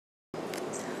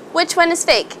Which one is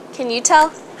fake? Can you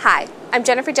tell? Hi, I'm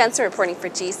Jennifer Jensen reporting for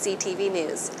GCTV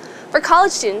News. For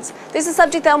college students, there's a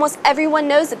subject that almost everyone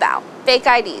knows about, fake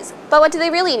IDs. But what do they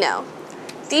really know?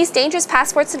 These dangerous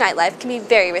passports to nightlife can be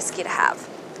very risky to have.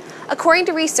 According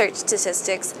to research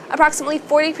statistics, approximately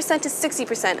 40% to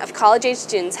 60% of college-age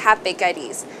students have fake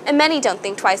IDs, and many don't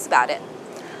think twice about it.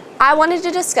 I wanted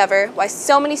to discover why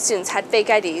so many students had fake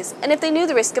IDs and if they knew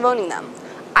the risk of owning them.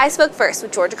 I spoke first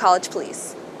with Georgia College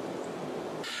Police.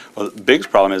 Well, the biggest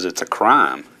problem is it's a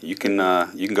crime. You can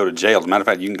go to jail. As a matter of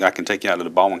fact, I can take you out to the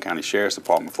Baldwin County Sheriff's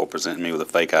Department for presenting me with a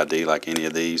fake ID like any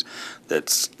of these.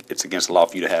 It's against the law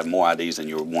for you to have more IDs than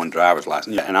your one driver's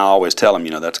license. And I always tell them,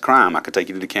 that's a crime. I could take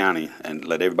you to the county and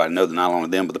let everybody know that not only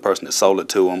them, but the person that sold it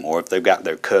to them, or if they've got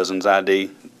their cousin's ID,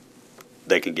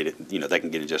 they can get it. They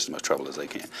can get in just as much trouble as they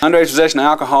can. Underage possession of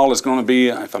alcohol is going to be,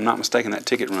 if I'm not mistaken, that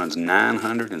ticket runs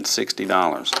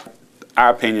 $960.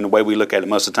 Our opinion, the way we look at it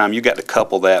most of the time, you got to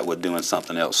couple that with doing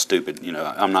something else stupid. We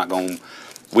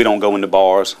don't go into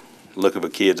bars looking for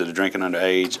kids that are drinking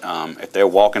underage. If they're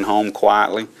walking home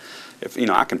quietly,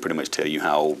 I can pretty much tell you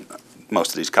how old most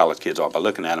of these college kids are by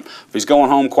looking at him. If he's going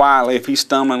home quietly, if he's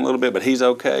stumbling a little bit, but he's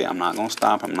okay, I'm not going to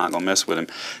stop him, I'm not going to mess with him.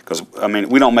 Because,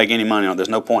 we don't make any money on it. There's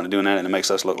no point in doing that, and it makes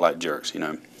us look like jerks,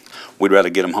 We'd rather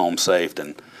get them home safe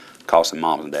than costing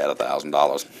mom and dad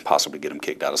 $1,000, possibly get them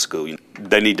kicked out of school.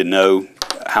 They need to know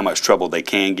how much trouble they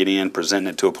can get in. Presenting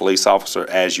it to a police officer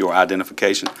as your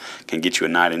identification can get you a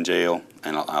night in jail,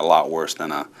 and a lot worse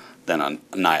than a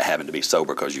night having to be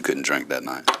sober because you couldn't drink that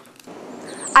night.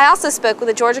 I also spoke with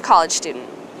a Georgia College student.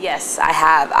 Yes, I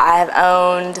have. I have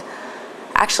owned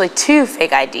actually 2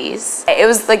 fake IDs. It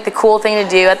was like the cool thing to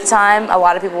do at the time. A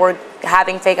lot of people were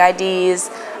having fake IDs.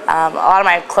 A lot of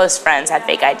my close friends had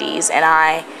fake IDs, and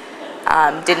I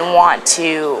didn't want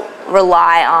to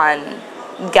rely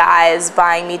on guys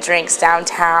buying me drinks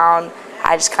downtown.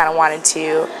 I just kind of wanted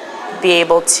to be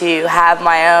able to have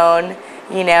my own,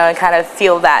 and kind of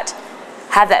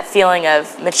have that feeling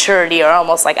of maturity, or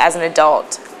almost like as an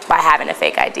adult, by having a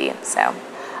fake ID. So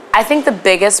I think the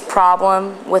biggest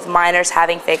problem with minors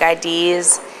having fake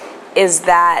IDs is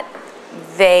that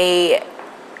they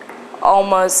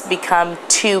almost become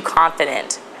too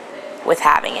confident with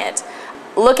having it.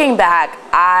 Looking back,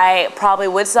 I probably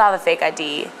would still have a fake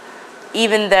ID,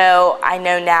 even though I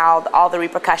know now all the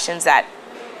repercussions that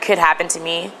could happen to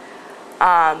me.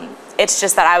 It's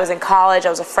just that I was in college, I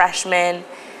was a freshman,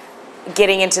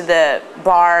 getting into the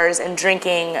bars and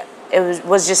drinking, it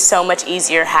was just so much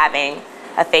easier having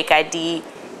a fake ID.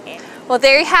 Well,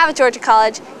 there you have it, Georgia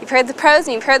College. You've heard the pros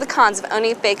and you've heard the cons of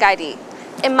owning a fake ID.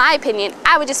 In my opinion,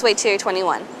 I would just wait till you're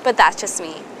 21, but that's just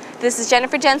me. This is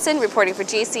Jennifer Jensen reporting for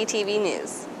GCTV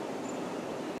News.